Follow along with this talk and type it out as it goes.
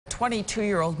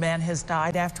22-year-old man has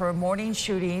died after a morning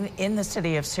shooting in the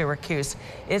city of Syracuse.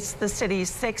 It's the city's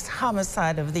sixth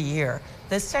homicide of the year,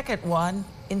 the second one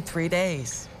in 3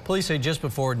 days. Police say just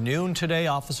before noon today,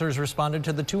 officers responded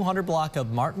to the 200 block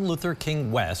of Martin Luther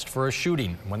King West for a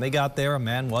shooting. When they got there, a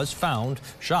man was found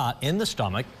shot in the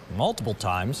stomach multiple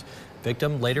times.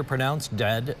 Victim later pronounced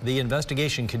dead. The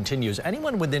investigation continues.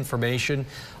 Anyone with information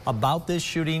about this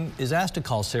shooting is asked to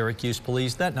call Syracuse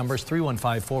Police. That number is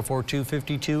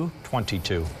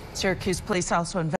 315-442-5222. Syracuse Police also